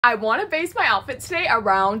I want to base my outfit today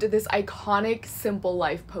around this iconic Simple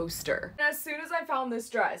Life poster. And as soon as I found this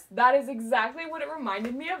dress, that is exactly what it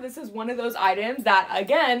reminded me of. This is one of those items that,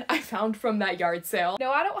 again, I found from that yard sale. No,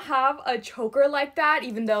 I don't have a choker like that,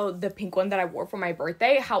 even though the pink one that I wore for my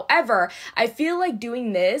birthday. However, I feel like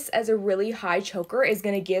doing this as a really high choker is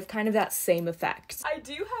going to give kind of that same effect. I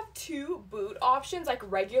do have two boot options, like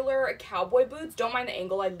regular cowboy boots. Don't mind the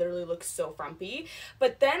angle, I literally look so frumpy.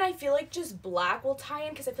 But then I feel like just black will tie in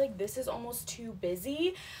because I feel like this is almost too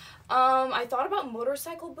busy. I thought about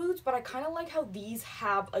motorcycle boots, but I kind of like how these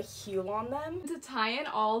have a heel on them. To tie in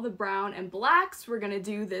all the brown and blacks, we're gonna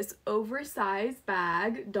do this oversized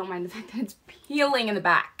bag. Don't mind the fact that it's peeling in the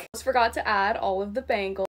back. Just forgot to add all of the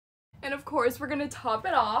bangles. And of course, we're gonna top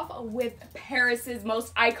it off with Paris's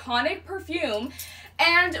most iconic perfume.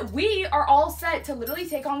 And we are all set to literally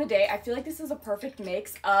take on the day. I feel like this is a perfect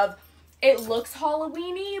mix of it looks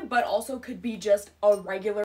Halloween-y, but also could be just a regular